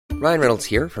Ryan Reynolds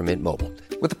here from Mint Mobile.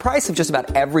 With the price of just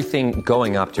about everything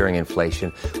going up during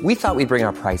inflation, we thought we'd bring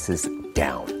our prices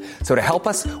down. So to help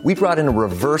us, we brought in a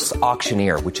reverse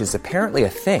auctioneer, which is apparently a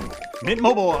thing. Mint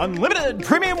Mobile Unlimited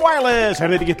Premium Wireless. How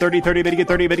to get 30, 30, bit to get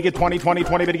 30, bit to get 20, 20,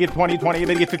 20, bit to get 20, 20,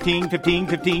 bit to get 15, 15,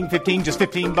 15, 15, just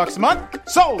 $15 a month?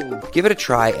 Sold! Give it a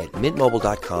try at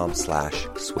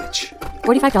mintmobile.com/switch.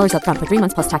 $45 up front for 3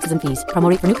 months plus taxes and fees. Promo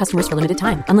rate for new customers for limited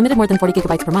time. Unlimited more than 40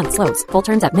 gigabytes per month. Slows full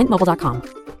terms at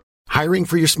mintmobile.com. Hiring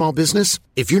for your small business?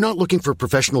 If you're not looking for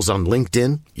professionals on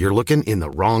LinkedIn, you're looking in the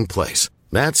wrong place.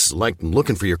 That's like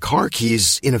looking for your car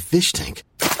keys in a fish tank.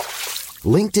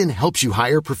 LinkedIn helps you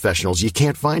hire professionals you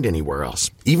can't find anywhere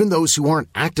else, even those who aren't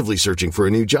actively searching for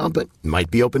a new job but might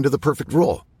be open to the perfect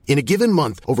role. In a given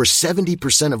month, over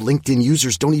 70% of LinkedIn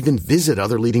users don't even visit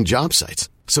other leading job sites.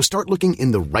 So start looking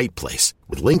in the right place.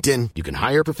 With LinkedIn, you can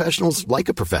hire professionals like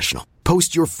a professional.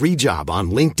 Post your free job on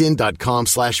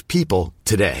linkedin.com/people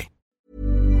today.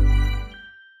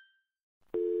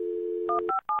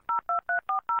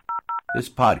 This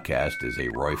podcast is a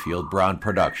Royfield Brown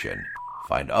production.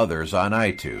 Find others on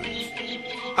iTunes.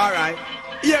 All right.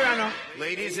 Your Honor.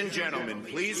 Ladies and gentlemen,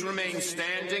 please remain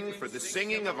standing for the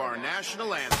singing of our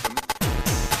national anthem.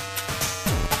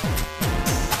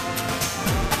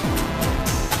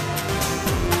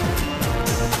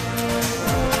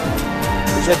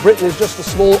 He said Britain is just a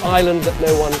small island that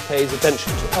no one pays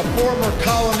attention to. A former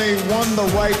colony won the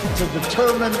right to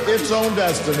determine its own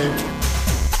destiny.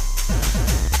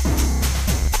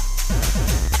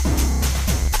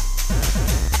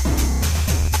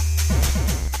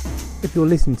 If you're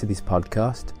listening to this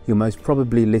podcast, you're most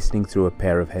probably listening through a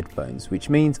pair of headphones, which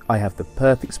means I have the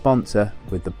perfect sponsor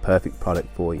with the perfect product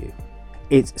for you.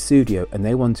 It's Sudio, and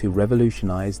they want to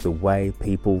revolutionize the way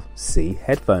people see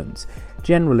headphones.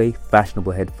 Generally,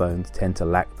 fashionable headphones tend to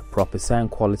lack the proper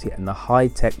sound quality, and the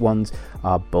high-tech ones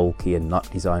are bulky and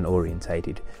not design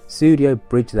orientated. Sudio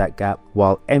bridge that gap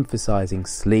while emphasizing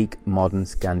sleek, modern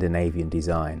Scandinavian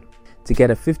design. To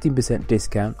get a 15%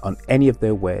 discount on any of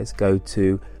their wares, go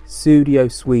to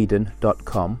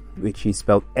sudiosweden.com, which is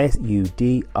spelled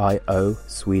SUDIO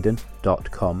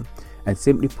Sweden.com, and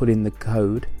simply put in the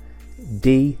code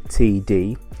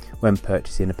DTD when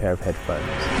purchasing a pair of headphones.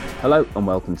 Hello and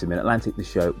welcome to Mid-Atlantic, the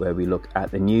show where we look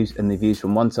at the news and the views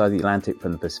from one side of the Atlantic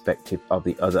from the perspective of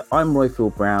the other. I'm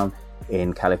Royfield Brown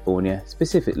in California,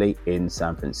 specifically in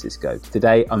San Francisco.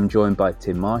 Today I'm joined by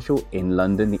Tim Marshall in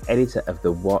London, the editor of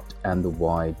the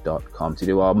whatandthewhy.com, to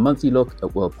do our monthly look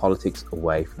at world politics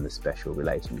away from the special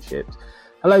relationships.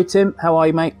 Hello Tim, how are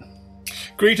you, mate?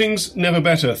 Greetings, never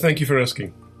better. Thank you for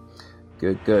asking.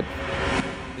 Good. The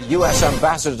US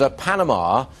ambassador to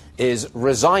Panama is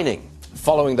resigning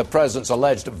following the president's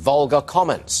alleged vulgar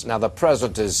comments. Now, the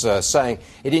president is saying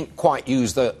he didn't quite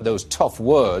use those tough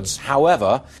words.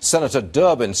 However, Senator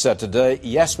Durbin said today,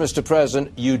 yes, Mr.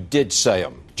 President, you did say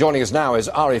them. Joining us now is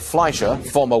Ari Fleischer,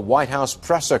 former White House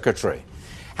press secretary.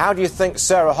 How do you think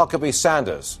Sarah Huckabee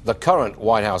Sanders, the current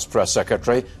White House press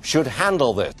secretary, should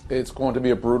handle this? It's going to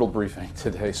be a brutal briefing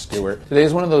today, Stuart. Today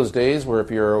is one of those days where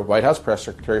if you're a White House press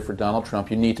secretary for Donald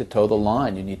Trump, you need to toe the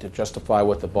line. You need to justify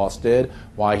what the boss did,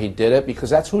 why he did it, because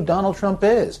that's who Donald Trump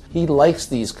is. He likes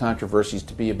these controversies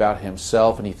to be about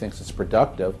himself, and he thinks it's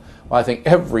productive. Well, I think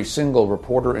every single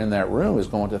reporter in that room is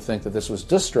going to think that this was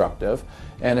destructive,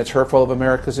 and it's hurtful of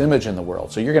America's image in the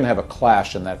world. So you're going to have a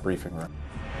clash in that briefing room.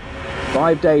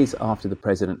 5 days after the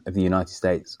President of the United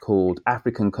States called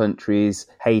African countries,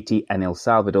 Haiti and El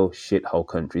Salvador, shithole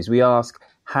countries, we ask,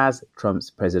 has Trump's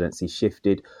presidency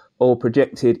shifted or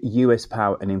projected US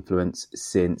power and influence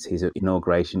since his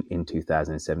inauguration in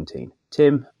 2017?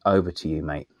 Tim, over to you,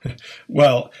 mate.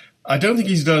 Well, I don't think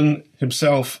he's done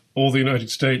himself or the United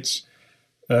States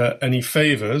any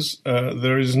favours.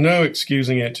 There is no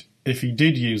excusing it if he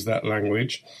did use that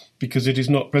language, because it is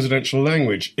not presidential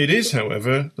language. It is,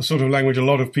 however, the sort of language a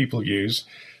lot of people use.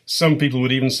 Some people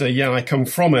would even say, yeah, I come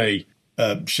from a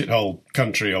shithole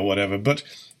country or whatever, but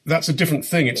that's a different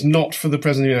thing. It's not for the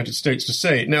President of the United States to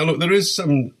say it. Now, look, there is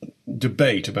some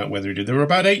debate about whether he did. There were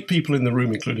about 8 people in the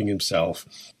room, including himself.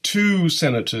 2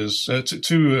 senators,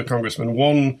 2 congressmen,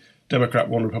 1 Democrat,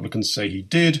 1 Republican say he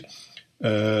did.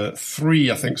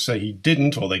 3, I think, say he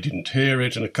didn't, or they didn't hear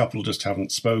it, and a couple just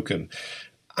haven't spoken.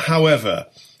 However,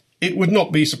 it would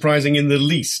not be surprising in the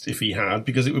least if he had,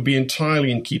 because it would be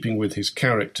entirely in keeping with his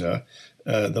character,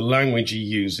 the language he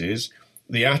uses,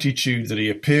 the attitude that he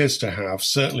appears to have,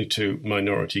 certainly to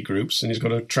minority groups, and he's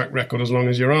got a track record as long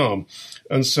as your arm.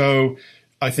 And so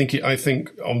I think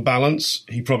on balance,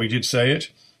 he probably did say it,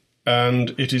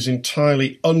 and it is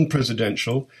entirely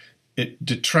unpresidential. It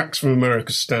detracts from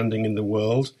America's standing in the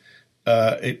world.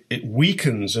 It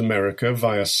weakens America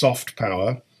via soft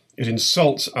power. It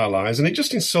insults allies, and it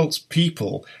just insults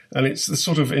people. And it's the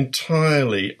sort of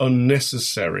entirely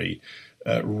unnecessary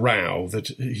row that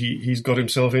he's got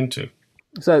himself into.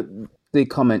 So the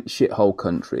comment shithole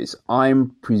countries,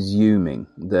 I'm presuming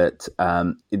that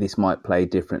this might play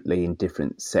differently in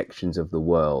different sections of the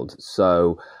world.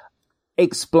 So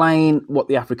explain what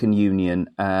the African Union's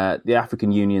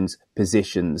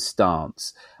position,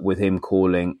 stance, with him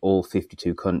calling all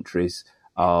 52 countries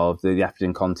of the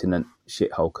African continent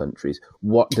shithole countries.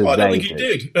 What does I don't they think do?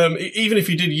 he did. Even if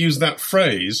he did use that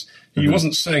phrase, he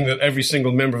wasn't saying that every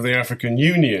single member of the African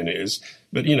Union is,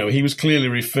 but, he was clearly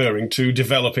referring to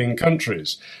developing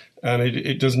countries. And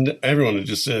it doesn't everyone a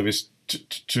disservice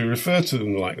to refer to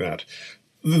them like that.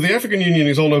 The African Union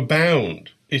is honour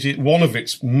bound. One of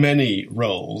its many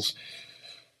roles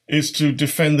is to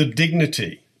defend the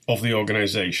dignity of the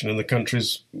organisation and the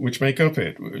countries which make up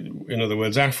it, in other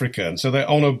words, Africa. And so they're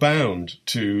honour bound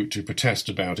to protest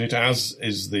about it, as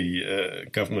is the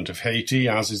government of Haiti,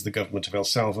 as is the government of El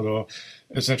Salvador,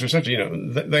 etc., etc.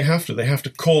 They have to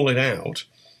call it out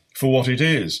for what it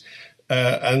is.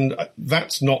 And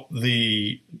that's not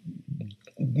the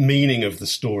meaning of the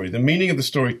story. The meaning of the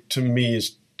story, to me,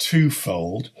 is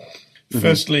twofold.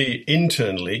 Firstly,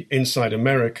 internally, inside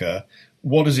America,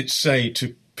 what does it say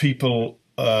to people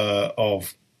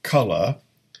of colour,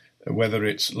 whether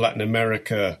it's Latin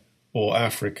America or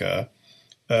Africa,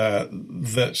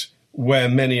 that where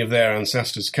many of their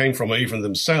ancestors came from, or even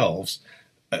themselves,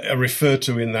 are referred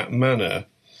to in that manner?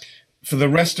 For the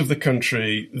rest of the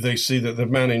country, they see that the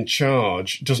man in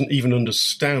charge doesn't even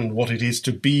understand what it is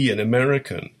to be an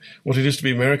American. What it is to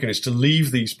be American is to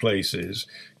leave these places,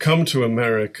 come to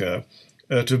America,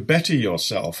 to better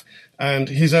yourself. And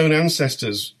his own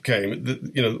ancestors came,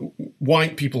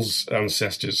 white people's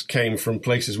ancestors came from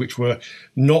places which were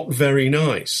not very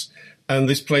nice. And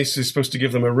this place is supposed to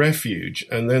give them a refuge.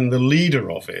 And then the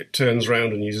leader of it turns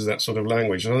around and uses that sort of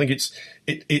language. And I think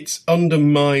it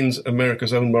undermines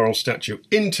America's own moral stature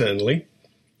internally,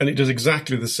 and it does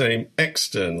exactly the same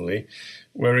externally,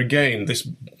 where again this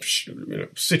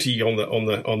city on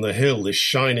the hill, this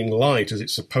shining light as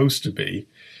it's supposed to be,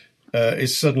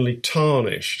 is suddenly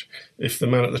tarnished if the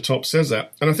man at the top says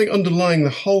that. And I think underlying the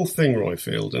whole thing,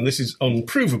 Roifield, and this is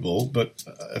unprovable, but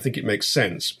I think it makes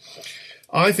sense,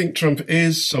 I think Trump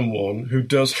is someone who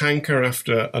does hanker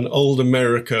after an old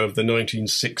America of the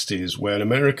 1960s, where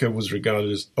America was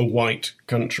regarded as a white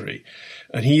country.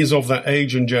 And he is of that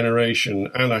age and generation,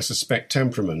 and I suspect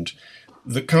temperament,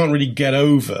 that can't really get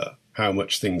over how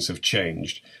much things have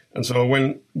changed. And so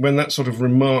when that sort of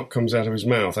remark comes out of his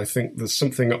mouth, I think there's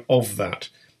something of that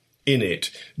in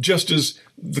it. Just as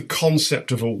the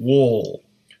concept of a wall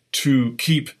to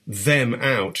keep them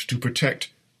out, to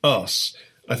protect us,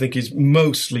 I think is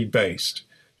mostly based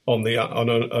on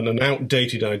an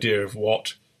outdated idea of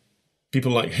what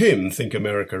people like him think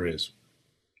America is.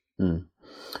 All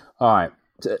right.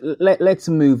 Let's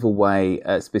move away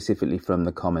specifically from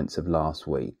the comments of last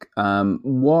week.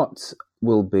 What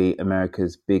will be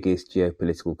America's biggest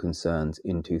geopolitical concerns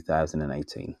in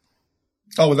 2018?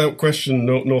 Oh, without question,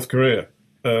 North Korea.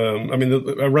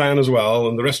 Iran as well,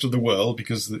 and the rest of the world,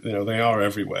 because they are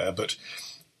everywhere. But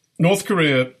North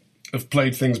Korea have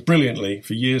played things brilliantly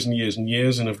for years and years and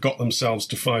years, and have got themselves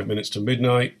to 5 minutes to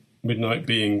midnight. Midnight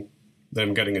being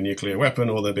them getting a nuclear weapon,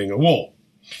 or there being a war,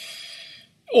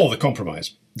 or the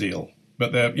compromise deal.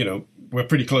 But we're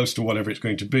pretty close to whatever it's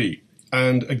going to be.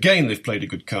 And again, they've played a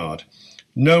good card.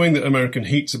 Knowing that American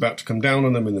heat's about to come down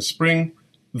on them in the spring,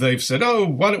 they've said,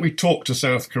 why don't we talk to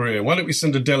South Korea? Why don't we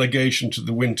send a delegation to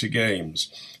the Winter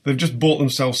Games? They've just bought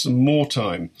themselves some more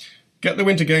time. Get the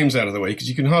Winter Games out of the way, because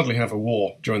you can hardly have a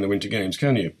war during the Winter Games,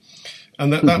 can you?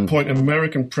 And at that point,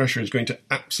 American pressure is going to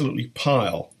absolutely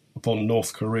pile upon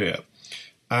North Korea.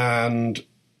 And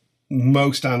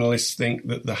most analysts think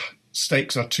that the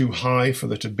stakes are too high for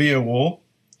there to be a war.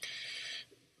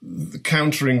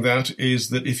 Countering that is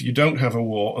that if you don't have a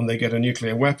war and they get a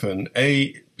nuclear weapon,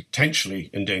 potentially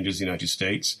endangers the United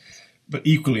States, but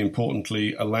equally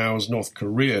importantly allows North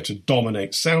Korea to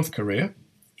dominate South Korea,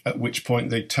 at which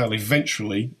point they tell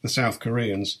eventually the South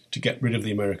Koreans to get rid of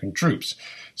the American troops.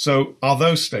 So are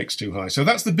those stakes too high? So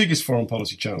that's the biggest foreign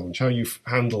policy challenge, how you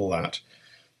handle that.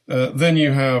 Then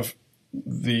you have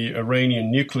the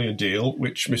Iranian nuclear deal,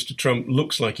 which Mr. Trump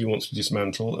looks like he wants to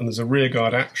dismantle, and there's a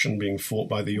rearguard action being fought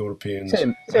by the Europeans.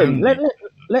 Tim,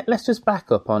 let's just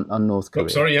back up on North Korea. Oh,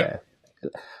 sorry, yeah.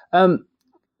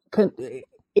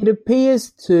 It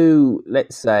appears to,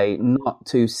 let's say, not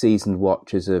too seasoned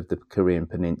watchers of the Korean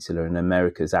Peninsula and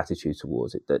America's attitude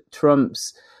towards it, that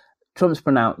Trump's Trump's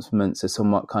pronouncements are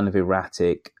somewhat kind of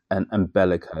erratic and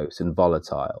bellicose and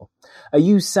volatile. Are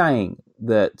you saying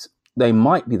that they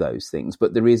might be those things,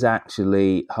 but there is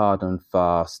actually hard and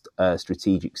fast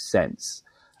strategic sense?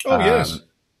 Oh, yes.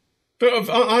 But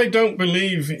I don't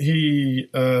believe he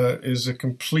is a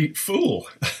complete fool.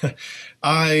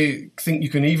 I think you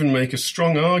can even make a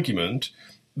strong argument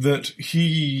that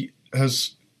he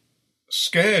has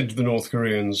scared the North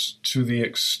Koreans to the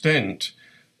extent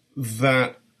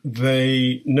that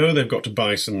they know they've got to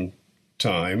buy some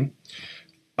time.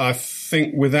 I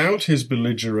think without his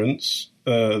belligerence,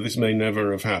 this may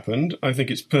never have happened. I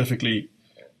think it's perfectly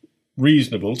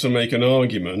reasonable to make an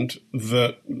argument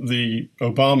that the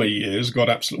Obama years got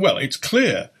absolutely... Well, it's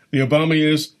clear. The Obama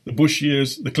years, the Bush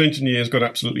years, the Clinton years got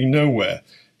absolutely nowhere.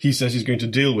 He says he's going to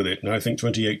deal with it, and I think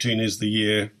 2018 is the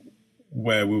year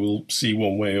where we will see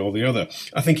one way or the other.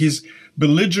 I think his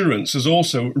belligerence has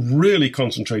also really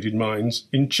concentrated minds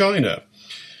in China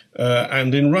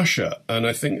and in Russia, and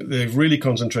I think they've really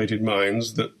concentrated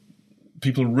minds that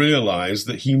people realise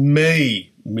that he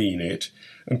may mean it,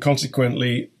 and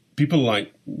consequently people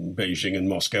like Beijing and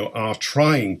Moscow are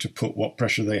trying to put what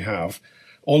pressure they have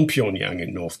on Pyongyang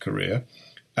in North Korea,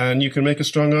 and you can make a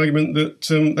strong argument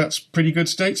that that's pretty good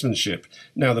statesmanship.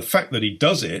 Now, the fact that he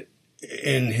does it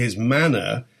in his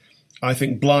manner, I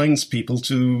think, blinds people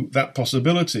to that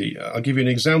possibility. I'll give you an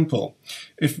example.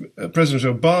 If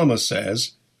President Obama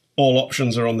says all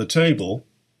options are on the table,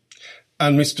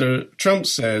 and Mr. Trump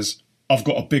says, I've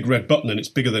got a big red button and it's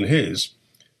bigger than his,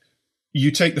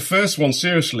 you take the first one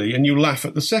seriously and you laugh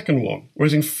at the second one.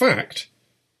 Whereas in fact,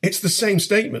 it's the same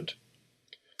statement.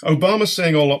 Obama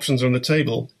saying all options are on the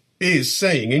table is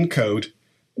saying in code,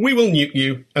 we will nuke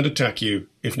you and attack you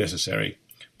if necessary.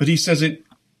 But he says it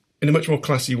in a much more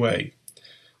classy way.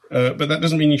 But that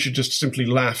doesn't mean you should just simply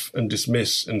laugh and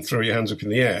dismiss and throw your hands up in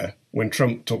the air when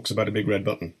Trump talks about a big red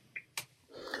button.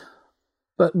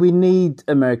 But we need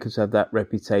America to have that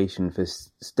reputation for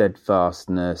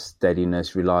steadfastness,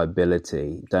 steadiness,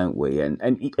 reliability, don't we?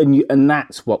 And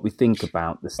that's what we think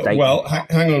about the state. Well,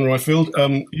 hang on,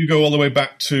 Roifield. You go all the way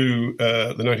back to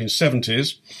the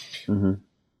 1970s. Mm-hmm.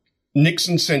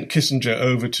 Nixon sent Kissinger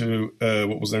over to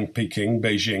what was then Peking,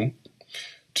 Beijing,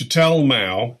 to tell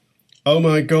Mao, oh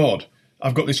my God,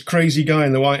 I've got this crazy guy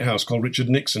in the White House called Richard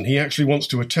Nixon. He actually wants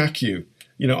to attack you.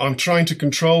 You know, I'm trying to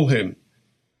control him.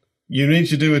 You need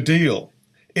to do a deal.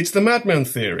 It's the madman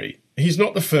theory. He's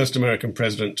not the first American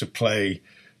president to play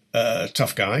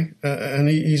tough guy, and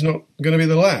he's not going to be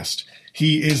the last.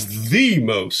 He is the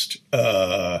most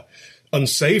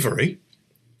unsavory,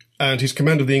 and his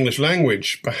command of the English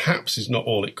language perhaps is not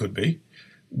all it could be.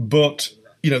 But,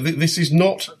 you know, this is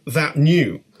not that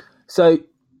new. So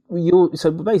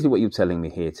basically what you're telling me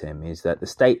here, Tim, is that the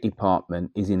State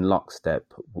Department is in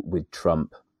lockstep with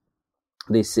Trump.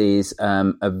 This is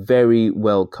a very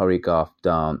well choreographed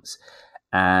dance,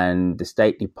 and the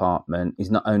State Department is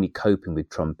not only coping with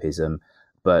Trumpism,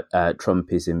 but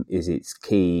Trumpism is its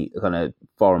key kind of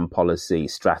foreign policy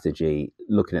strategy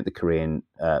looking at the Korean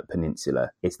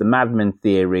Peninsula. It's the madman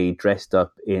theory dressed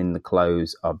up in the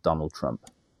clothes of Donald Trump.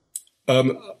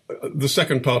 The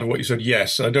second part of what you said,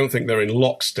 yes, I don't think they're in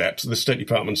lockstep. The State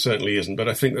Department certainly isn't, but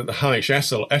I think that the high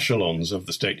echelons of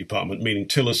the State Department, meaning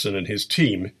Tillerson and his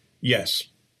team, yes.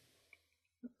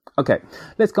 Okay,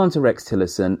 let's go on to Rex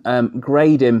Tillerson.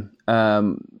 Grade him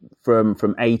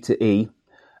from A to E,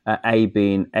 A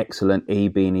being excellent, E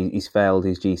being he's failed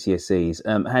his GCSEs.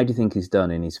 How do you think he's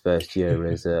done in his first year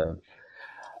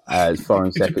as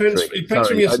Foreign Secretary? It depends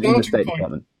from your starting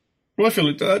point. Well, I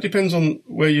feel that depends on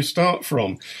where you start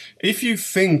from. If you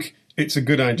think it's a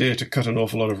good idea to cut an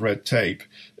awful lot of red tape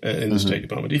in the State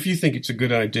Department, if you think it's a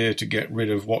good idea to get rid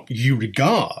of what you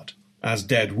regard as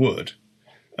dead wood,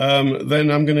 then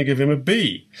I'm going to give him a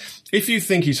B. If you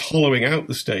think he's hollowing out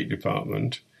the State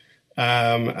Department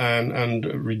and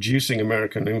reducing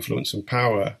American influence and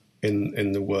power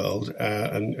in the world,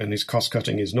 and his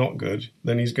cost-cutting is not good,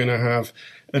 then he's going to have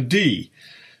a D.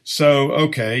 So,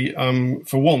 okay,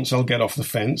 for once I'll get off the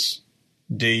fence.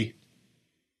 D.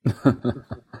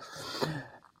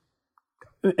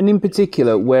 And in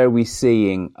particular, where are we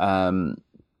seeing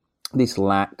this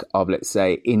lack of, let's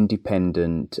say,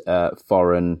 independent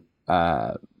foreign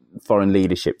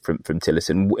leadership from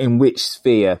Tillerson? In which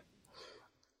sphere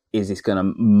is this going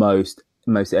to most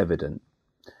evident?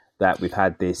 That we've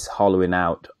had this hollowing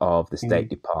out of the State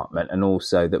Department, and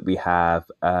also that we have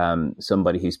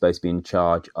somebody who's supposed to be in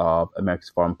charge of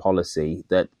America's foreign policy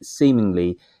that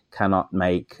seemingly cannot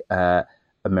make a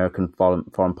American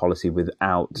foreign policy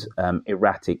without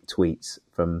erratic tweets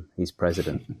from his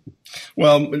president?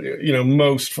 Well,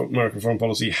 most American foreign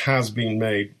policy has been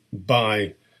made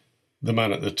by the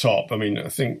man at the top. I mean, I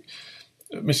think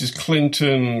Mrs.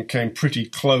 Clinton came pretty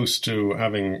close to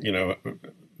having,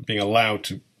 being allowed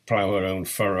to plough her own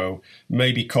furrow.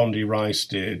 Maybe Condi Rice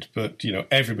did, but,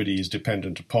 everybody is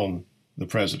dependent upon the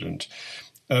president.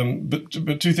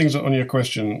 But two things on your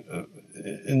question.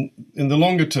 In the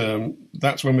longer term,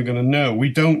 that's when we're going to know. We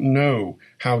don't know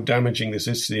how damaging this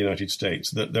is to the United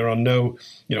States, that there are no,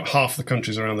 half the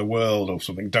countries around the world or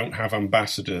something don't have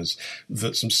ambassadors,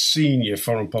 that some senior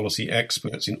foreign policy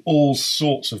experts in all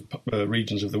sorts of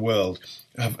regions of the world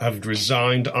have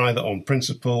resigned either on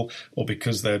principle or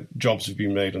because their jobs have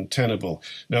been made untenable.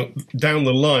 Now, down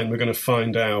the line, we're going to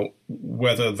find out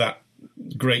whether that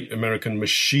great American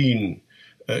machine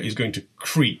is going to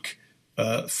creak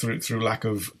through lack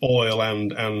of oil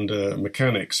and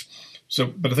mechanics.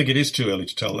 But I think it is too early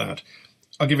to tell that.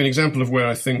 I'll give you an example of where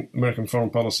I think American foreign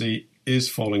policy is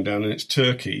falling down, and it's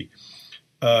Turkey.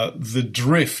 The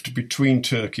drift between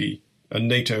Turkey, a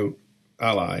NATO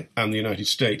ally, and the United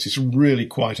States is really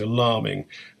quite alarming,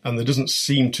 and there doesn't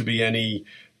seem to be any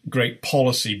great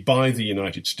policy by the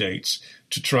United States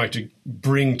to try to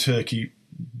bring Turkey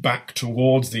back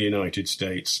towards the United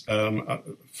States.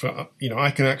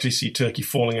 I can actually see Turkey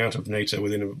falling out of NATO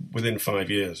within 5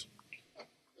 years.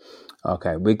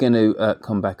 Okay, we're going to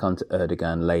come back onto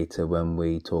Erdogan later when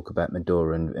we talk about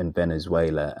Maduro and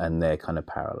Venezuela and their kind of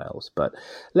parallels. But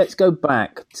let's go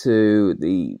back to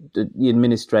the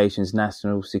administration's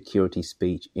national security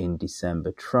speech in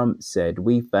December. Trump said,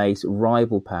 "We face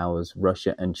rival powers,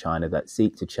 Russia and China, that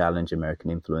seek to challenge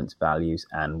American influence, values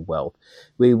and wealth.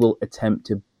 We will attempt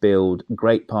to build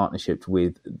great partnerships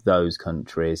with those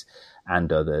countries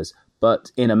and others,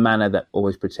 but in a manner that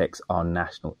always protects our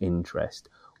national interest."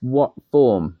 What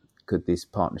form could these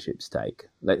partnerships take?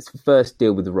 Let's first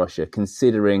deal with Russia,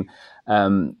 considering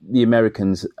the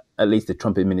Americans, at least the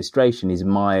Trump administration, is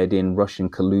mired in Russian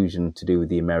collusion to do with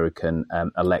the American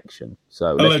election.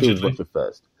 So let's deal with Russia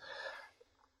first.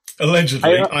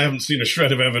 Allegedly, I haven't seen a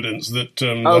shred of evidence that.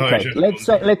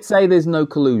 Let's say there's no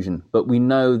collusion, but we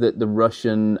know that the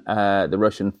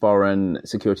Russian foreign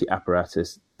security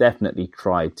apparatus definitely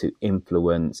tried to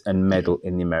influence and meddle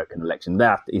in the American election.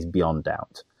 That is beyond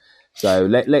doubt. So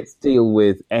let's deal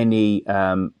with any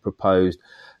proposed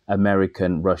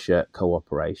American-Russia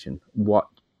cooperation. What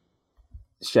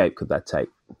shape could that take?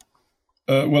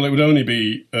 Well, it would only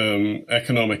be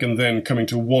economic, and then coming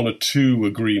to one or two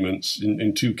agreements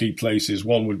in two key places.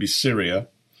 One would be Syria,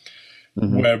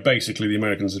 where basically the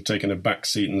Americans have taken a back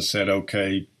seat and said,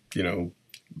 okay,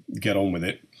 get on with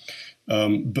it.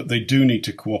 But they do need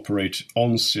to cooperate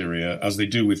on Syria, as they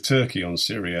do with Turkey on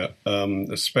Syria,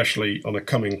 especially on a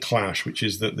coming clash, which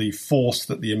is that the force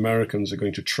that the Americans are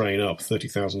going to train up,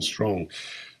 30,000 strong,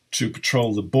 to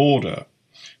patrol the border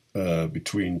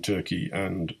between Turkey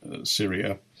and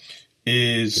Syria,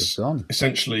 is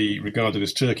essentially regarded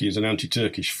as Turkey as an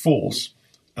anti-Turkish force,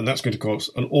 and that's going to cause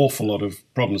an awful lot of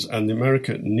problems. And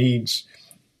America needs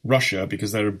Russia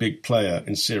because they're a big player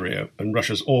in Syria, and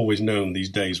Russia's always known these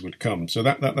days would come. So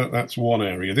that's one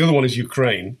area. The other one is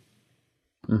Ukraine,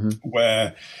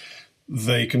 where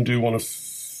they can do one of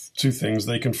two things.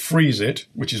 They can freeze it,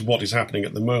 which is what is happening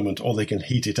at the moment, or they can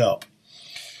heat it up.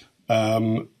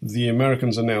 The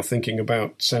Americans are now thinking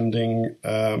about sending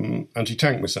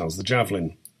anti-tank missiles, the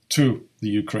Javelin, to the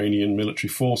Ukrainian military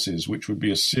forces, which would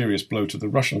be a serious blow to the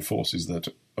Russian forces that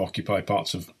occupy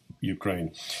parts of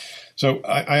Ukraine. So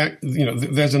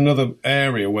there's another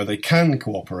area where they can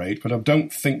cooperate, but I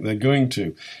don't think they're going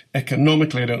to.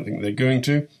 Economically, I don't think they're going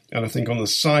to. And I think on the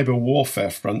cyber warfare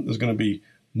front, there's going to be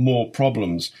more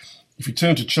problems. If you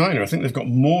turn to China, I think they've got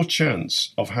more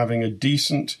chance of having a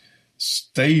decent,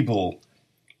 stable,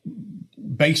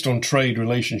 based on trade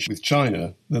relationship with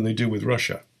China than they do with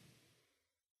Russia.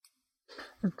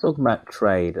 Let's talk about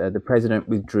trade. The president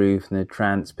withdrew from the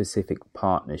Trans-Pacific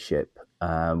Partnership,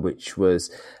 which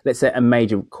was, let's say, a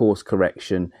major course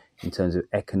correction in terms of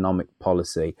economic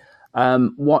policy.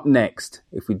 What next,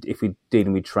 if we're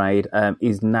dealing with trade?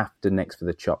 Is NAFTA next for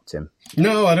the chop, Tim?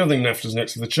 No, I don't think NAFTA's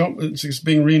next for the chop. It's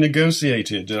being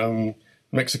renegotiated.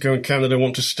 Mexico and Canada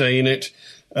want to stay in it.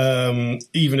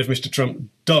 Even if Mr.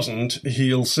 Trump doesn't,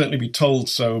 he'll certainly be told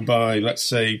so by, let's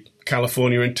say,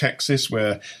 California and Texas,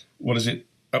 where,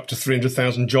 up to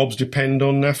 300,000 jobs depend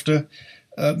on NAFTA.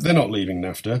 They're not leaving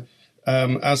NAFTA.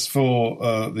 As for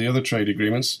the other trade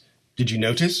agreements, did you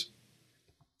notice?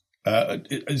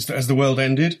 Has the world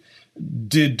ended?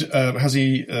 Has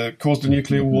he caused a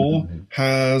nuclear war?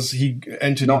 Has he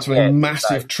entered into a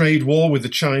massive trade war with the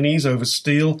Chinese over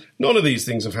steel? None of these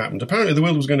things have happened. Apparently the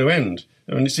world was going to end.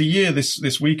 I mean, it's a year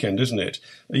this weekend, isn't it?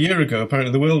 A year ago,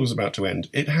 apparently the world was about to end.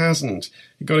 It hasn't.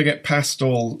 You've got to get past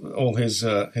all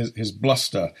his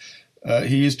bluster.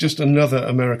 He is just another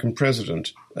American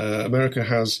president. America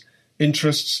has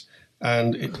interests,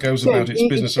 and it goes about its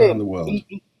business around the world.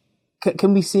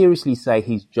 Can we seriously say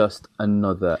he's just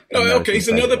another? He's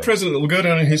another president that will go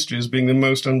down in history as being the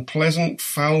most unpleasant,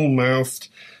 foul-mouthed,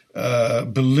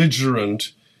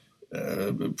 belligerent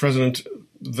president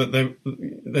that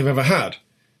they've ever had.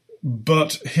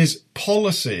 But his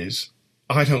policies,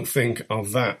 I don't think, are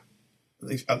that.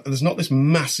 There's not this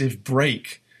massive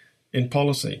break in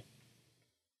policy.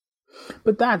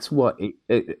 But that's what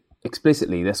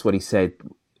explicitly. That's what he said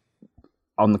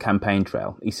on the campaign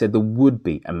trail. He said there would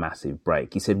be a massive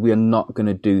break. He said we are not going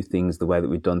to do things the way that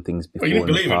we've done things before. Well, you didn't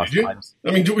believe it, did you?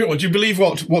 I mean, do you believe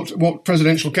what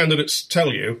presidential candidates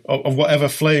tell you of whatever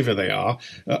flavour they are?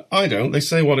 I don't. They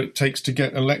say what it takes to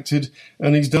get elected,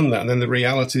 and he's done that. And then the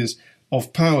realities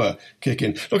of power kick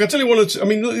in. Look, I'll tell you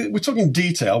we're talking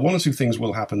detail. One or two things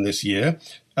will happen this year.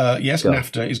 Yes,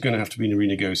 NAFTA is going to have to be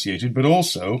renegotiated, but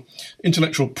also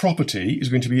intellectual property is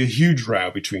going to be a huge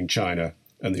row between China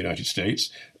and the United States,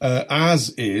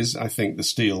 as is, I think, the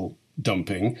steel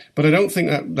dumping. But I don't think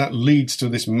that leads to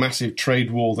this massive trade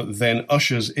war that then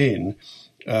ushers in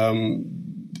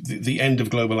the end of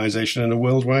globalization and a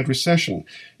worldwide recession.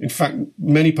 In fact,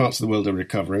 many parts of the world are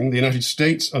recovering. The United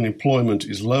States unemployment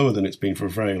is lower than it's been for a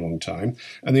very long time,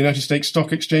 and the United States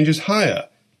Stock Exchange is higher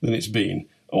than it's been,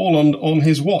 all on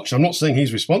his watch. I'm not saying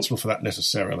he's responsible for that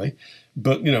necessarily,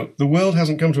 but, the world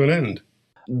hasn't come to an end.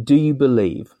 Do you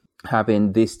believe,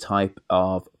 having this type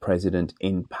of president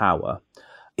in power,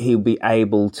 he'll be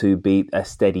able to be a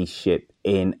steady ship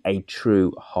in a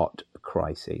true hot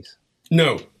crisis?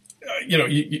 No.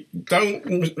 You don't,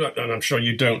 and I'm sure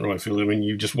you don't, Roifield. I mean,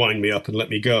 you just wind me up and let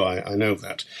me go. I know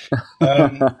that.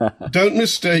 Don't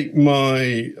mistake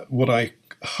what I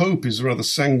hope is a rather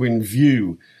sanguine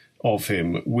view of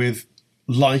him with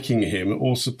liking him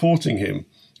or supporting him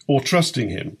or trusting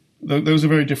him. Those are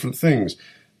very different things.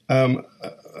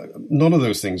 None of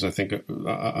those things I think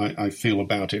I feel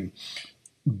about him.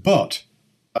 But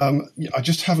I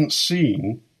just haven't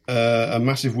seen a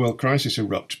massive world crisis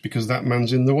erupt because that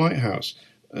man's in the White House,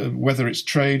 whether it's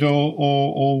trade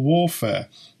or warfare.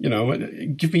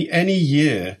 Give me any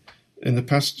year in the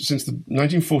past since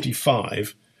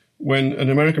 1945 when an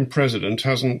American president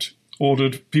hasn't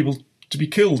ordered people to be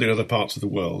killed in other parts of the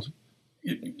world.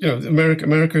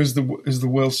 America is the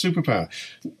world superpower.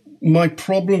 My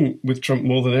problem with Trump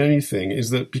more than anything is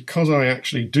that because I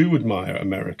actually do admire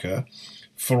America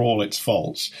for all its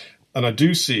faults, and I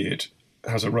do see it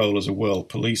has a role as a world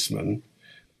policeman,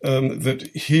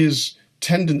 that his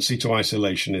tendency to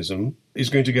isolationism is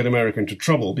going to get America into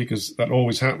trouble because that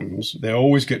always happens. They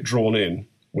always get drawn in.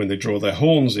 When they draw their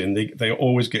horns in, they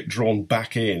always get drawn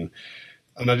back in.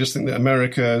 And I just think that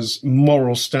America's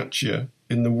moral stature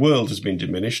in the world has been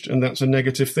diminished, and that's a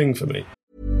negative thing for me.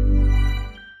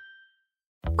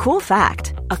 Cool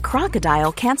fact, a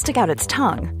crocodile can't stick out its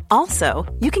tongue.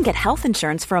 Also, you can get health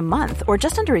insurance for a month or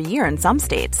just under a year in some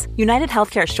states. United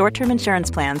Healthcare short-term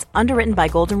insurance plans, underwritten by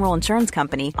Golden Rule Insurance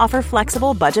Company, offer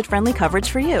flexible, budget-friendly coverage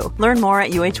for you. Learn more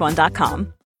at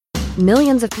UH1.com.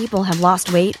 Millions of people have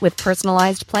lost weight with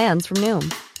personalized plans from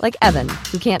Noom. Like Evan,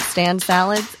 who can't stand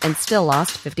salads and still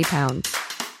lost 50 pounds.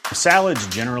 Salads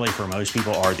generally for most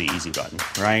people are the easy button,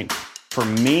 right? For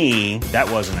me,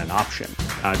 that wasn't an option.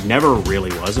 I never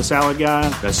really was a salad guy.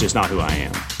 That's just not who I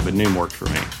am. But Noom worked for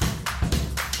me.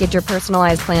 Get your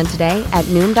personalized plan today at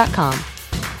Noom.com.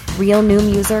 Real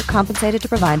Noom user compensated to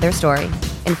provide their story.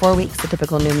 In 4 weeks, the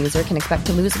typical Noom user can expect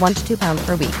to lose 1 to 2 pounds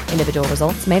per week. Individual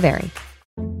results may vary.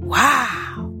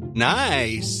 Wow.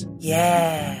 Nice.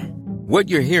 Yeah. What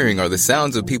you're hearing are the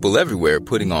sounds of people everywhere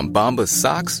putting on Bombas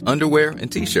socks, underwear, and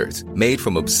T-shirts made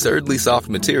from absurdly soft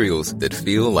materials that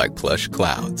feel like plush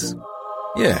clouds.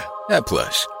 Yeah, that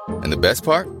plush. And the best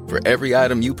part? For every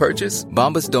item you purchase,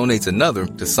 Bombas donates another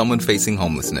to someone facing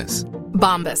homelessness.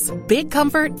 Bombas. Big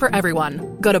comfort for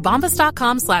everyone. Go to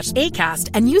bombas.com/ACAST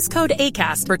and use code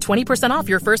ACAST for 20% off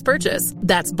your first purchase.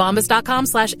 That's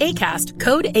bombas.com/ACAST.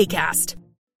 Code ACAST.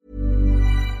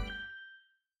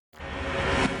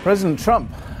 President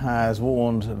Trump has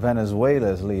warned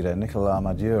Venezuela's leader, Nicolás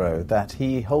Maduro, that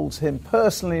he holds him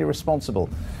personally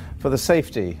responsible for the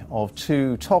safety of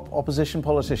 2 top opposition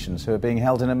politicians who are being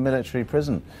held in a military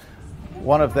prison.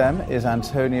 One of them is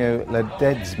Antonio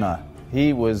Ledezma.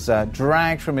 He was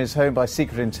dragged from his home by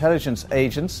secret intelligence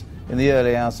agents in the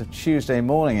early hours of Tuesday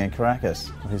morning in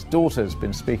Caracas. His daughter's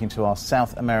been speaking to our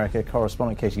South America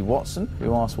correspondent Katie Watson,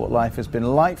 who asked what life has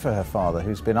been like for her father,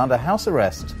 who's been under house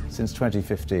arrest since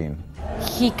 2015.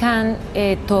 He can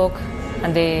talk,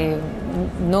 and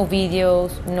no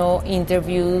videos, no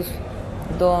interviews,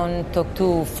 don't talk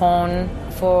to phone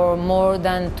for more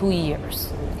than 2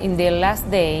 years. In the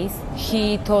last days,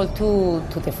 he told to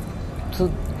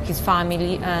his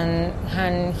family,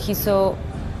 and he saw,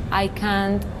 I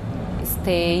can't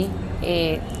stay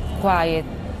quiet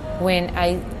when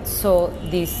I saw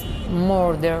this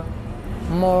murder,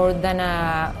 more than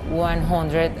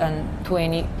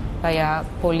 120 by a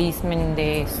policeman in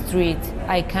the street.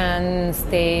 I can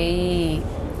stay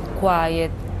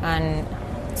quiet and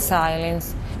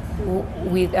silence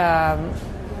with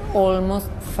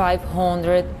almost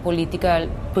 500 political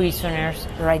prisoners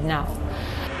right now.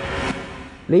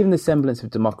 Leaving the semblance of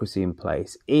democracy in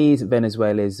place, is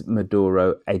Venezuela's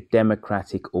Maduro a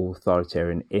democratic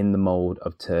authoritarian in the mould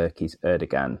of Turkey's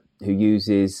Erdogan, who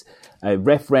uses a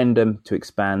referendum to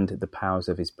expand the powers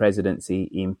of his presidency?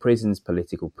 He imprisons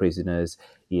political prisoners,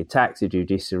 he attacks the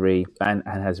judiciary, and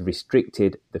has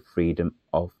restricted the freedom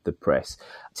of the press.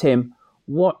 Tim,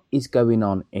 what is going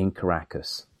on in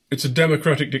Caracas? It's a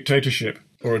democratic dictatorship,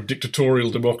 or a dictatorial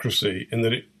democracy, in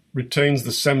that it retains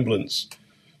the semblance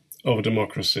of a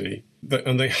democracy,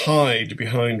 and they hide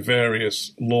behind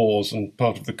various laws and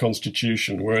part of the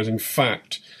constitution, whereas in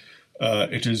fact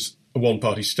it is a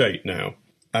one-party state now.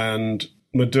 And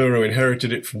Maduro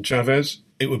inherited it from Chavez.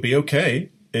 It would be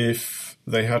okay if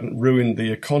they hadn't ruined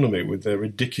the economy with their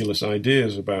ridiculous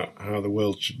ideas about how the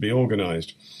world should be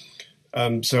organised.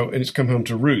 And it's come home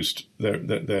to roost,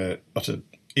 their utter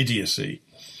idiocy.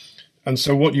 And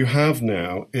so what you have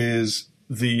now is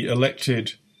the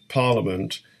elected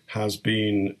parliament has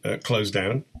been closed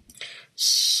down.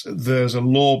 There's a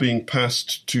law being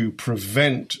passed to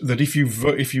prevent that if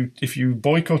you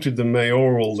boycotted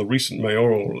the recent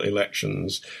mayoral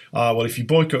elections, if you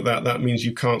boycott that means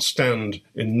you can't stand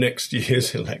in next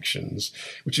year's elections,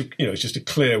 which is just a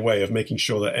clear way of making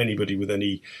sure that anybody with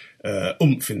any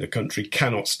oomph in the country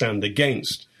cannot stand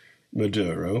against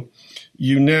Maduro.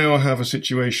 You now have a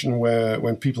situation where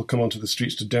when people come onto the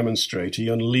streets to demonstrate, he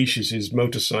unleashes his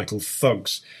motorcycle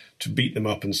thugs to beat them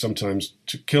up and sometimes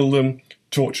to kill them.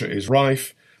 Torture is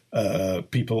rife.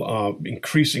 People are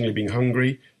increasingly being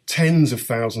hungry. Tens of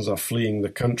thousands are fleeing the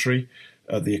country.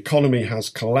 The economy has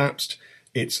collapsed.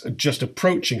 It's just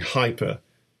approaching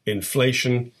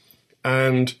hyperinflation.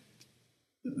 And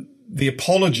the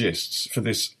apologists for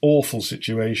this awful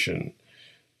situation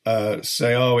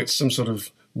say, it's some sort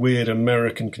of weird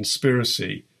American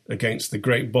conspiracy against the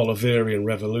great Bolivarian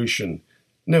revolution.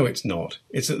 No, it's not.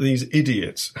 It's that these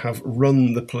idiots have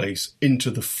run the place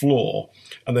into the floor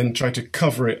and then try to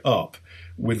cover it up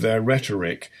with their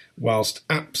rhetoric whilst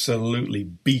absolutely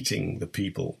beating the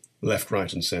people left,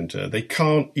 right and centre. They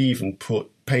can't even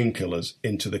put painkillers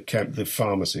into the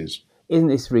pharmacies. Isn't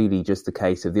this really just the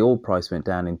case of the oil price went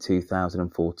down in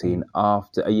 2014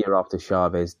 a year after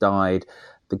Chavez died?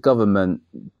 The government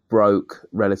broke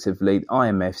relatively. The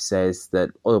IMF says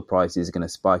that oil prices are going to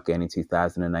spike again in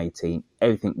 2018.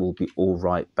 Everything will be all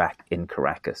right back in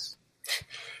Caracas.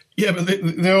 Yeah, but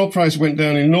the oil price went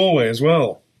down in Norway as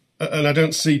well. And I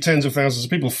don't see tens of thousands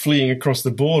of people fleeing across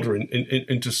the border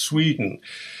into Sweden.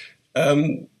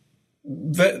 The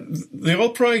oil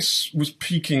price was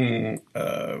peaking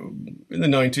in the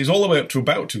 90s all the way up to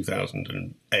about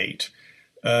 2008.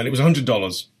 And it was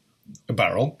 $100 a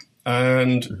barrel.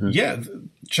 And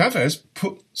Chavez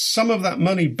put some of that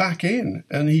money back in,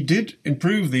 and he did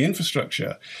improve the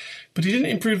infrastructure, but he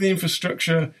didn't improve the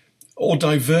infrastructure or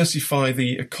diversify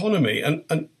the economy.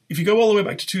 And if you go all the way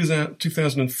back to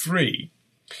 2003,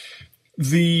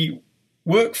 the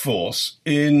workforce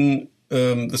in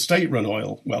the state-run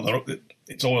oil,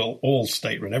 it's all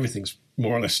state-run, everything's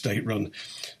more or less state-run,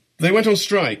 they went on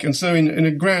strike. And so in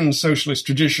a grand socialist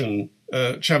tradition,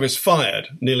 Chavez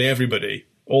fired nearly everybody,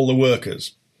 all the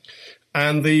workers.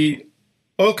 And the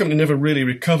oil company never really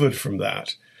recovered from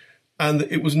that. And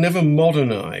it was never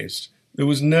modernized. There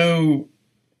was no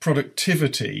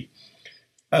productivity.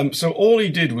 So all he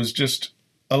did was just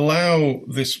allow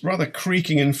this rather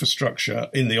creaking infrastructure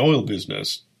in the oil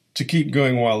business to keep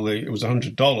going while it was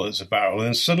 $100 a barrel. And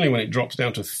then suddenly when it drops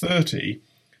down to 30,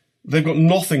 they've got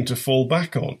nothing to fall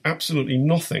back on, absolutely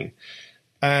nothing.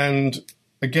 And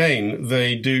again,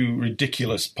 they do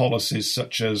ridiculous policies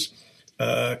such as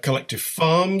collective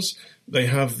farms. They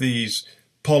have these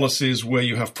policies where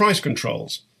you have price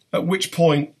controls, at which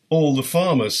point all the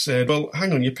farmers said, well,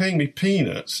 hang on, you're paying me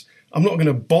peanuts. I'm not going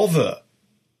to bother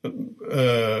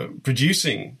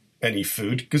producing any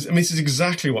food, because this is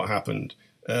exactly what happened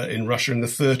in Russia in the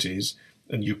 30s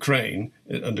and Ukraine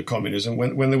under communism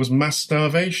when there was mass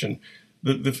starvation.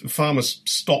 The farmers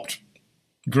stopped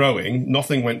growing,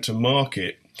 nothing went to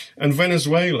market, and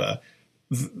Venezuela,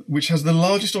 which has the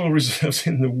largest oil reserves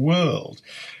in the world,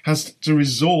 has to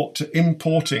resort to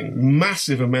importing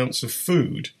massive amounts of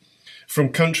food from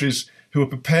countries who are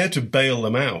prepared to bail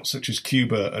them out, such as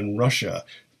Cuba and Russia,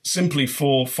 simply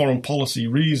for foreign policy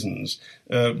reasons,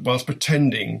 whilst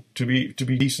pretending to be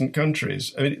decent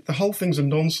countries. I mean, the whole thing's a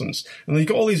nonsense. And you've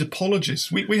got all these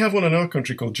apologists. We have one in our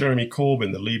country called Jeremy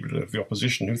Corbyn, the leader of the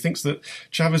opposition, who thinks that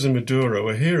Chavez and Maduro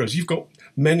are heroes. You've got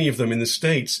many of them in the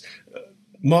States.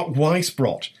 Mark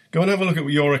Weisbrot. Go and have a look at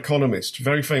your economist,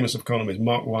 very famous economist,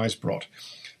 Mark Weisbrot.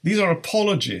 These are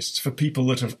apologists for people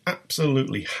that have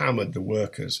absolutely hammered the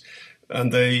workers.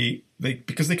 And they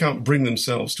because they can't bring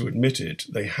themselves to admit it,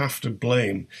 they have to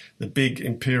blame the big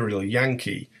imperial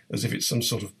Yankee as if it's some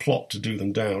sort of plot to do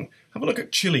them down. Have a look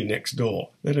at Chile next door.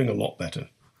 They're doing a lot better.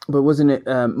 But wasn't it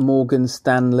Morgan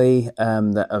Stanley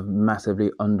that have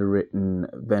massively underwritten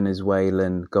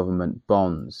Venezuelan government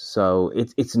bonds? So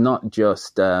it's not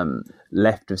just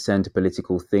left of centre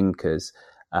political thinkers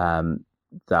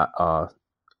that are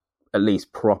at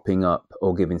least propping up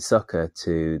or giving succour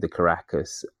to the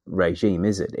Caracas regime,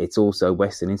 is it? It's also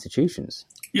Western institutions.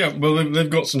 Yeah, well, they've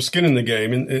got some skin in the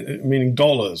game, meaning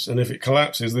dollars. And if it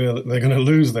collapses, they're going to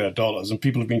lose their dollars. And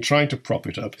people have been trying to prop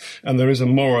it up. And there is a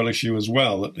moral issue as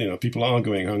well that people are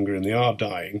going hungry and they are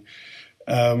dying.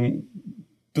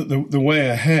 But the way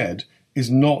ahead is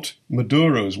not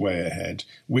Maduro's way ahead,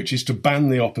 which is to ban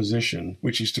the opposition,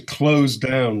 which is to close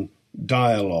down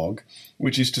dialogue,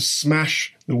 which is to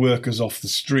smash the workers off the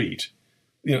street.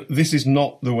 This is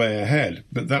not the way ahead,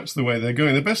 but that's the way they're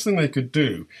going. The best thing they could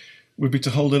do would be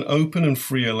to hold an open and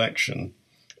free election,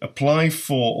 apply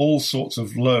for all sorts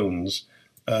of loans,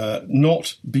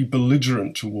 not be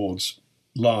belligerent towards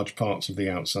large parts of the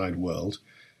outside world,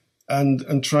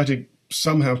 and try to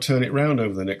somehow turn it round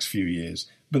over the next few years.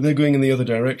 But they're going in the other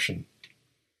direction.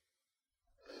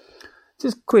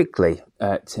 Just quickly,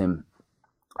 Tim,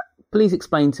 please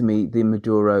explain to me the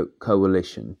Maduro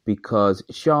coalition, because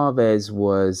Chavez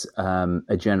was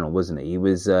a general, wasn't he? He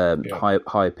was high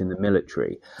up in the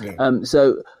military. Yeah.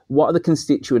 So what are the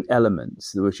constituent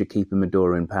elements that which are keeping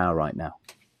Maduro in power right now?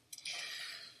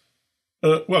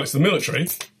 Well, it's the military,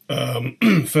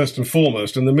 first and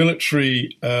foremost. And the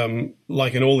military,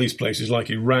 like in all these places, like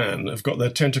Iran, have got their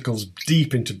tentacles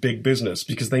deep into big business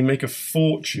because they make a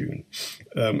fortune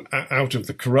out of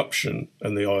the corruption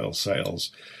and the oil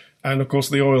sales. And, of course,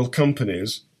 the oil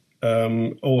companies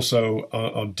also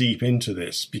are deep into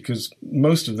this because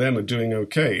most of them are doing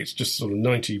okay. It's just sort of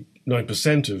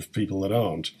 99% of people that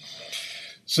aren't.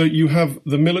 So you have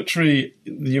the military,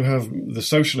 you have the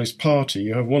Socialist Party,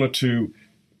 you have one or two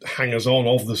hangers-on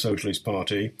of the Socialist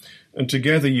Party, and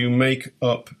together you make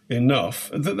up enough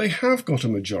that they have got a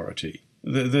majority.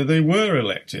 They were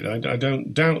elected, I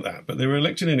don't doubt that, but they were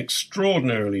elected in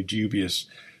extraordinarily dubious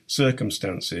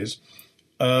circumstances.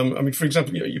 For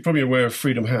example, you're probably aware of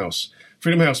Freedom House.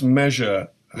 Freedom House measure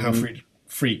how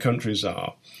free countries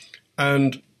are.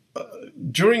 And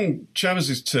during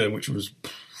Chavez's term, which was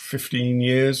 15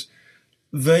 years,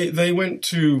 they went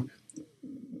to...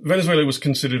 Venezuela was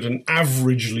considered an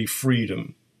averagely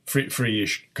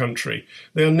free-ish country.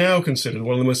 They are now considered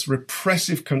one of the most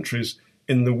repressive countries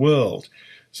in the world.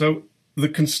 So the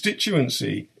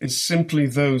constituency is simply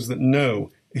those that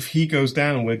know if he goes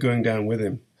down, we're going down with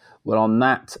him. Well, on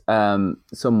that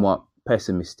somewhat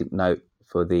pessimistic note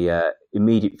for the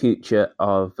immediate future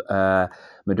of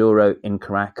Maduro in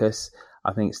Caracas,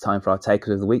 I think it's time for our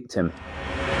takers of the week, Tim.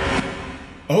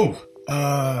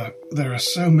 There are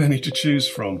so many to choose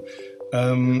from.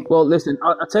 Well, listen,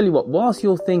 I'll tell you what, whilst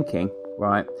you're thinking,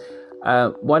 right,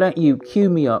 why don't you cue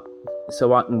me up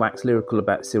so I can wax lyrical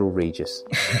about Cyril Regis?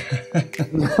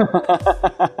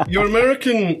 Your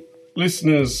American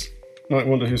listeners might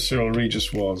wonder who Cyril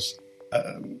Regis was.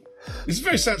 It's a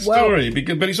very sad story,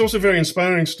 but it's also a very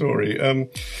inspiring story.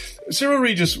 Cyril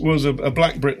Regis was a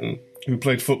black Briton who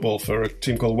played football for a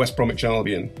team called West Bromwich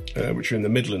Albion, which are in the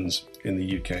Midlands in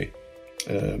the UK,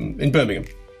 in Birmingham.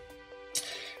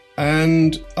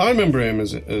 And I remember him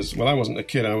as well, I wasn't a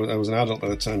kid, I was an adult by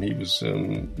the time he was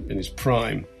in his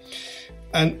prime.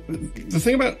 And the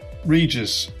thing about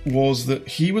Regis was that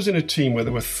he was in a team where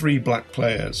there were 3 black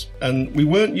players, and we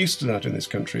weren't used to that in this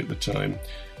country at the time.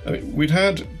 I mean, we'd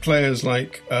had players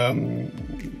like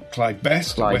Clyde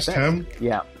Best at West Ham,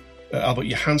 Albert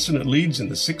Johansson at Leeds in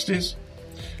the 60s,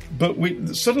 but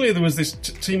suddenly there was this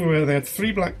team where they had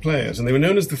 3 black players, and they were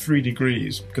known as the 3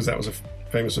 degrees because that was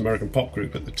famous American pop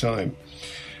group at the time.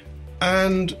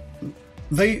 And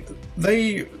they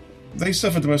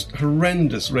suffered the most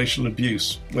horrendous racial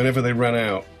abuse whenever they ran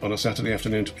out on a Saturday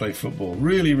afternoon to play football.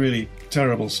 Really, really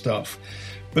terrible stuff.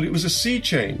 But it was a sea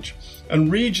change. And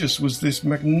Regis was this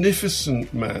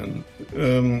magnificent man,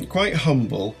 quite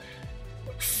humble,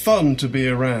 fun to be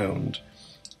around,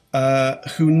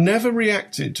 who never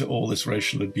reacted to all this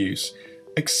racial abuse,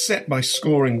 except by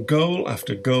scoring goal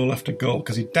after goal after goal,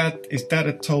 because his dad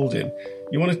had told him,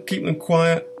 you want to keep them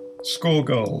quiet, score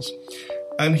goals.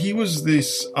 And he was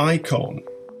this icon.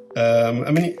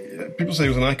 People say he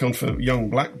was an icon for young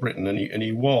black Britain, and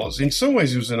he was. In some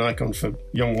ways, he was an icon for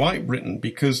young white Britain,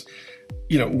 because,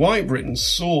 white Britain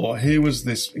saw here was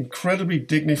this incredibly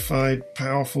dignified,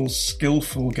 powerful,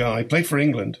 skillful guy, played for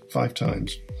England 5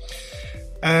 times.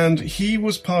 And he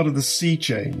was part of the sea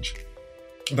change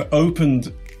that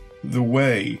opened the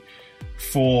way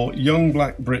for young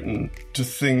black Britain to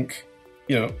think,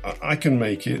 I can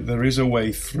make it, there is a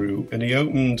way through. And he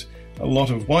opened a lot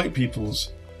of white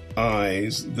people's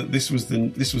eyes that this was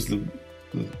the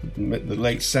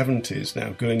late 70s now,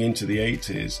 going into the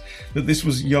 80s, that this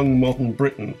was young modern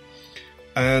Britain.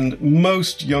 And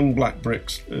most young black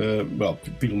Brits,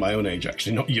 people my own age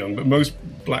actually, not young, but most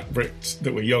black Brits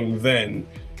that were young then,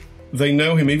 they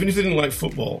know him, even if they didn't like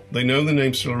football, they know the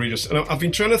name Cyril Regis. And I've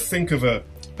been trying to think of an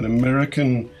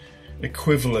American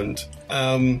equivalent,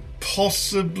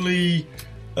 possibly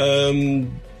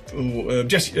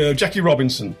Jackie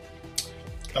Robinson,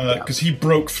 because he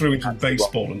broke through into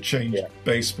baseball and changed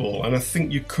baseball. And I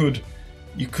think you could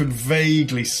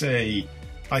vaguely say,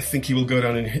 I think he will go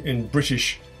down in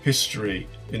British history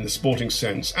in the sporting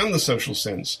sense and the social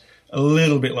sense, a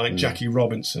little bit like Jackie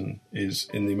Robinson is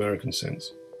in the American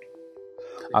sense.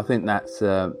 I think that's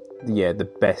the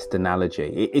best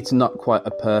analogy. It's not quite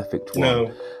a perfect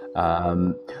one.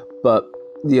 No. But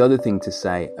the other thing to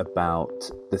say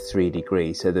about the 3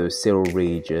 degrees, so there was Cyril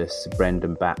Regis,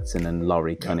 Brendan Batson and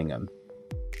Laurie Cunningham,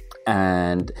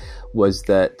 and was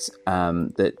that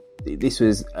that this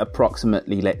was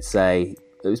approximately, let's say,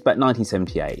 it was about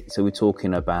 1978. So we're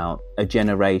talking about a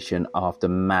generation after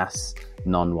mass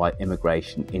non-white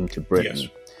immigration into Britain. Yes.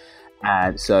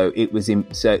 And so it was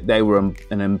so they were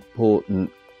an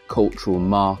important cultural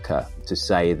marker to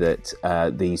say that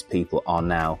these people are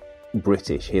now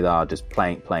British. Here they are just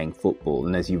playing football.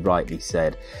 And as you rightly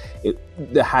said,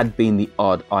 there had been the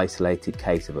odd isolated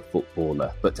case of a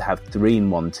footballer, but to have 3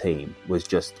 in one team was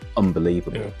just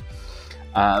unbelievable.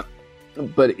 Yeah.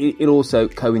 But it also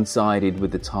coincided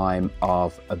with the time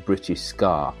of a British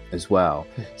scar as well.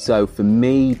 So for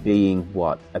me, being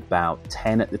about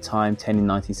 10 at the time, 10 in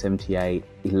 1978,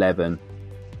 11,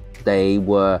 they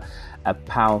were a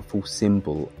powerful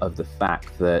symbol of the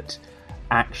fact that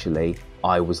actually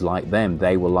I was like them,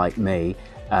 they were like me,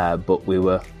 but we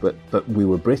were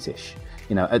British.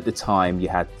 At the time you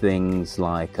had things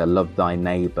like Love Thy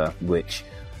Neighbour, which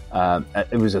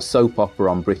it was a soap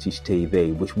opera on British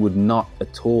TV, which would not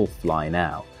at all fly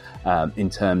now in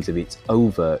terms of its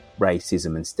overt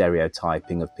racism and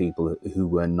stereotyping of people who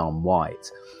were non-white.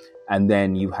 And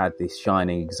then you had this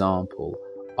shining example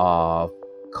of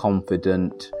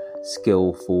confident,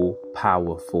 skillful,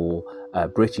 powerful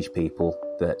British people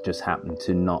that just happened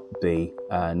to not be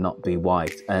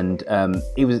white. And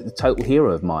he was a total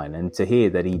hero of mine. And to hear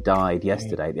that he died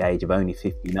yesterday at the age of only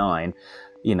 59,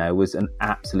 was an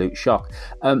absolute shock.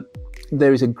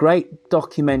 There is a great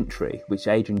documentary which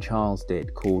Adrian Charles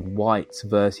did called Whites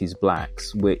versus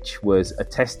Blacks, which was a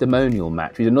testimonial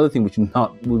match, which is another thing which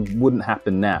wouldn't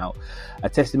happen now. A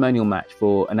testimonial match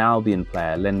for an Albion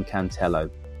player, Len Cantello,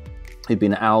 who'd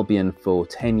been at Albion for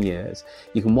 10 years.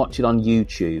 You can watch it on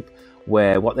YouTube,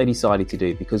 where what they decided to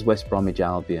do, because West Bromwich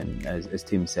Albion, as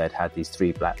Tim said, had these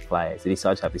 3 black players, they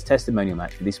decided to have this testimonial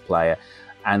match for this player,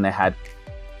 and they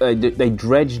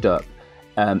dredged up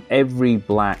every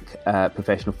black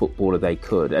professional footballer they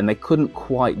could, and they couldn't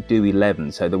quite do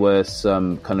 11, so there were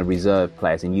some kind of reserve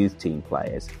players and youth team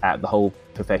players at the whole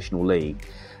professional league.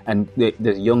 And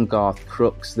there's young Garth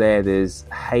Crooks there, there's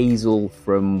Hazel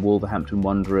from Wolverhampton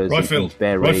Wanderers, Royfield.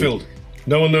 Berry. Royfield.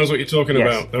 No one knows what you're talking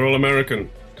about. They're all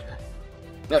American.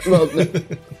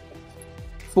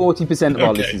 40% of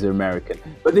our listeners are American.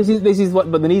 But this is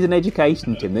what. But they need an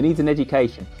education, Tim. They need an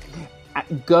education.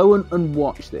 Go and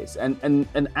watch this, and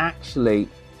actually,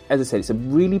 as I said, it's a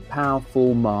really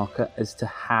powerful marker as to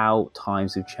how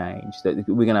times have changed. That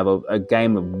we're going to have a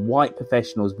game of white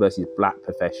professionals versus black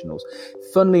professionals.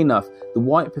 Funnily enough, the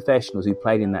white professionals who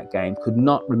played in that game could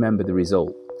not remember the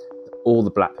result. All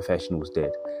the black professionals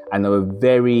did, and they were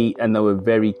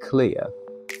very clear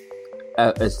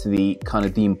as to the kind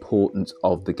of the importance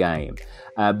of the game.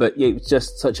 But yeah, it was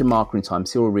just such a marker in time.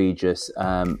 Cyril Regis,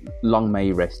 long may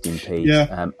he rest in peace.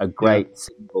 Yeah. A great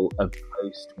symbol of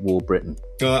post-war Britain.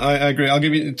 I agree. I'll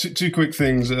give you two quick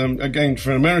things. Again,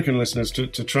 for American listeners to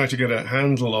try to get a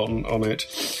handle on it.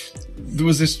 There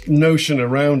was this notion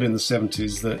around in the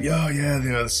 70s that,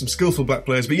 there's some skillful black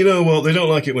players, but you know what? They don't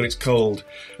like it when it's cold.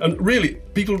 And really,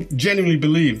 people genuinely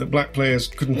believed that black players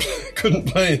couldn't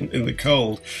play in the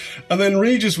cold. And then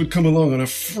Regis would come along on a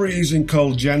freezing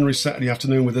cold January Saturday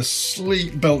afternoon with a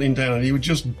sleet belting down, and he would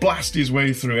just blast his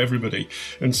way through everybody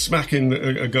and smack in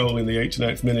a goal in the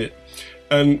 89th minute.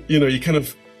 And, you kind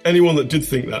of, anyone that did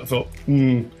think that thought,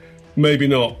 maybe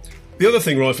not. The other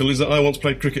thing, Royfield, is that I once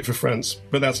played cricket for France,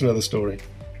 but that's another story.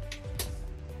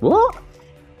 What?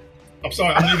 I'm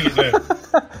sorry, I'm leaving it there.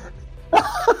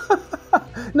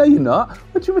 No, you're not.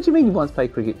 What do you mean you once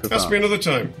played cricket for France? Has to be another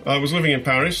time. I was living in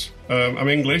Paris. I'm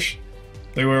English.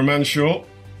 They were a man short.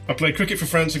 I played cricket for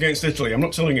France against Italy. I'm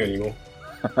not telling you anymore.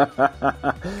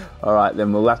 All right,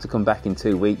 then we'll have to come back in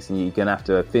 2 weeks and you're going to have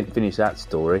to finish that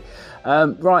story.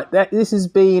 This has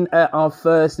been our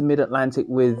first Mid-Atlantic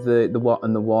with the what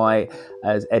and the why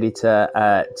as editor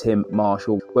Tim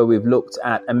Marshall, where we've looked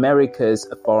at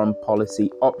America's foreign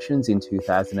policy options in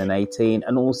 2018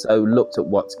 and also looked at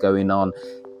what's going on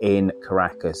in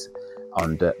Caracas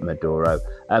under Maduro.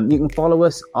 You can follow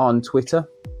us on Twitter,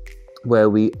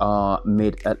 where we are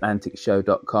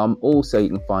midatlanticshow.com. Also, you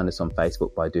can find us on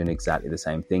Facebook by doing exactly the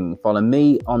same thing. Follow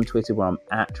me on Twitter, where I'm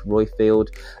at Royfield.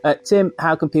 Tim,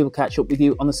 how can people catch up with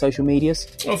you on the social medias?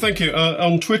 Oh, thank you.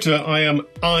 On Twitter, I am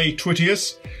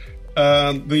iTwittius.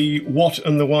 The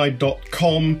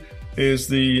whatandthewhy.com is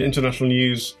the international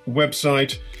news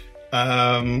website.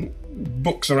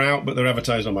 Books are out, but they're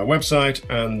advertised on my website,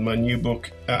 and my new book,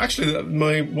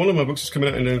 one of my books is coming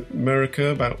out in America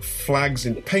about flags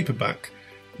in paperback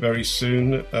very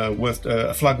soon,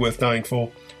 a flag worth dying for,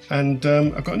 and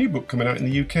I've got a new book coming out in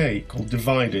the UK called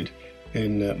Divided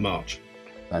in March.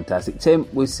 Fantastic. Tim,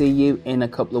 we'll see you in a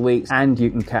couple of weeks, and you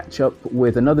can catch up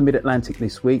with another Mid-Atlantic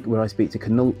this week where I speak to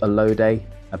Kunal Alode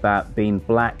about being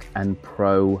black and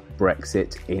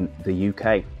pro-Brexit in the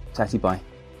UK. Tatty, bye.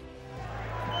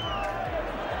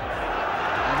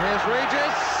 Here's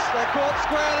Regis, they're caught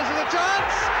square, this is a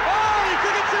chance! Oh, he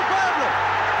did it superbly!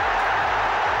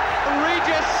 And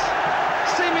Regis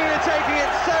seemingly taking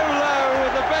it so low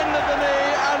with the bend of the knee,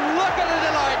 and look at the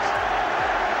delight!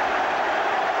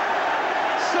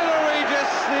 Cyril Regis,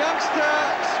 the youngster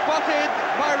spotted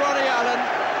by Ronnie Allen,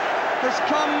 has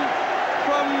come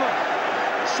from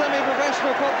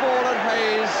semi-professional football at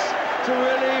Hayes to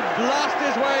really blast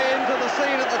his way into the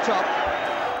scene at the top.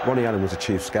 Ronnie Allen was a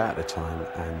chief scout at the time,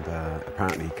 and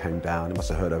apparently he came down. He must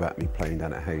have heard about me playing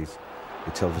down at Hayes. He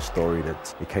tells a story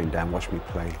that he came down, watched me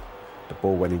play. The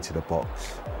ball went into the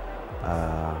box.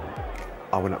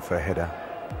 I went up for a header,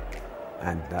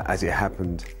 and as it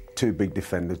happened, two big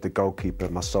defenders, the goalkeeper,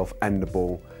 myself, and the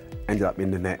ball, ended up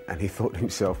in the net. And he thought to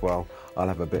himself, well, I'll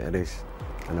have a bit of this.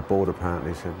 And the board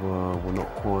apparently said, well, we're not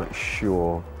quite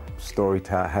sure. Story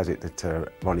has it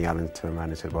that Ronnie Allen turned around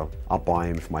and said, well, I'll buy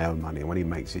him for my own money, and when he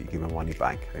makes it, you give him money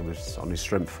back. It was on the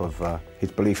strength of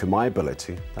his belief in my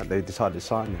ability that they decided to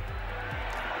sign me.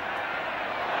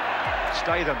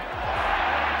 Statham.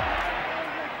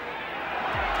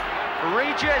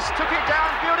 Regis took it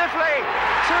down beautifully.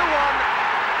 2-1.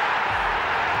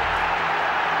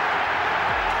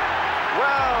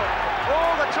 Well,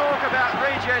 all the talk about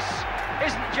Regis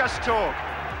isn't just talk.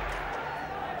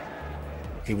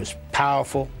 He was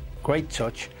powerful, great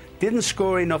touch, didn't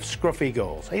score enough scruffy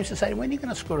goals. I used to say, when are you going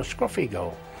to score a scruffy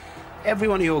goal? Every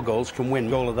one of your goals can win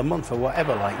goal of the month or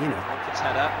whatever, It's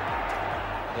header.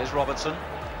 Here's Robertson.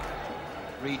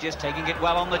 Regis taking it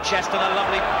well on the chest, and a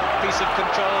lovely piece of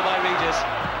control by Regis.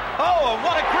 Oh, and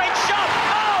what a great shot!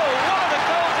 Oh, one of the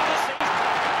goals of the season.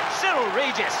 Cyril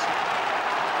Regis.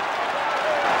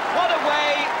 What a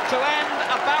way to end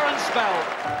a barren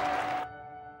spell.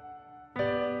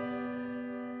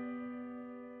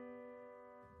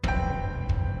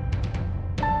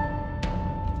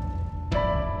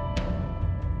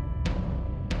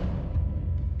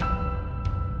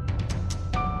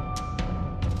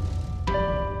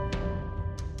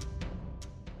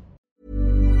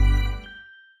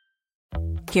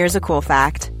 Here's a cool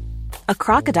fact. A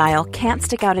crocodile can't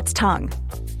stick out its tongue.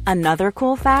 Another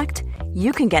cool fact,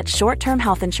 you can get short-term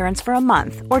health insurance for a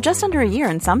month or just under a year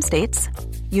in some states.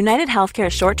 United Healthcare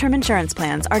short-term insurance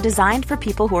plans are designed for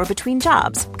people who are between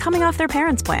jobs, coming off their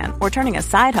parents' plan, or turning a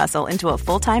side hustle into a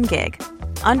full-time gig.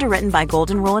 Underwritten by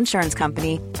Golden Rule Insurance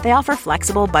Company, they offer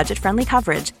flexible, budget-friendly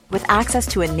coverage with access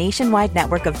to a nationwide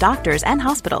network of doctors and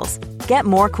hospitals. Get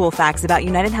more cool facts about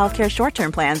United Healthcare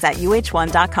short-term plans at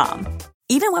uh1.com.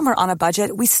 Even when we're on a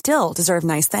budget, we still deserve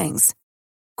nice things.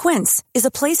 Quince is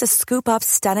a place to scoop up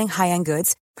stunning high-end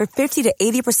goods for 50 to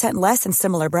 80% less than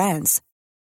similar brands.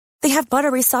 They have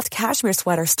buttery soft cashmere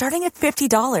sweaters starting at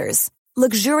 $50,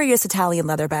 luxurious Italian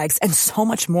leather bags, and so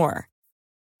much more.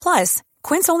 Plus,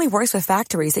 Quince only works with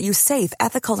factories that use safe,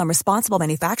 ethical, and responsible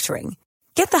manufacturing.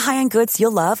 Get the high-end goods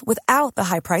you'll love without the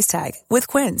high price tag with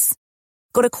Quince.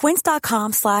 Go to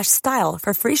quince.com/style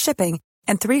for free shipping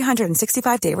and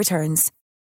 365-day returns.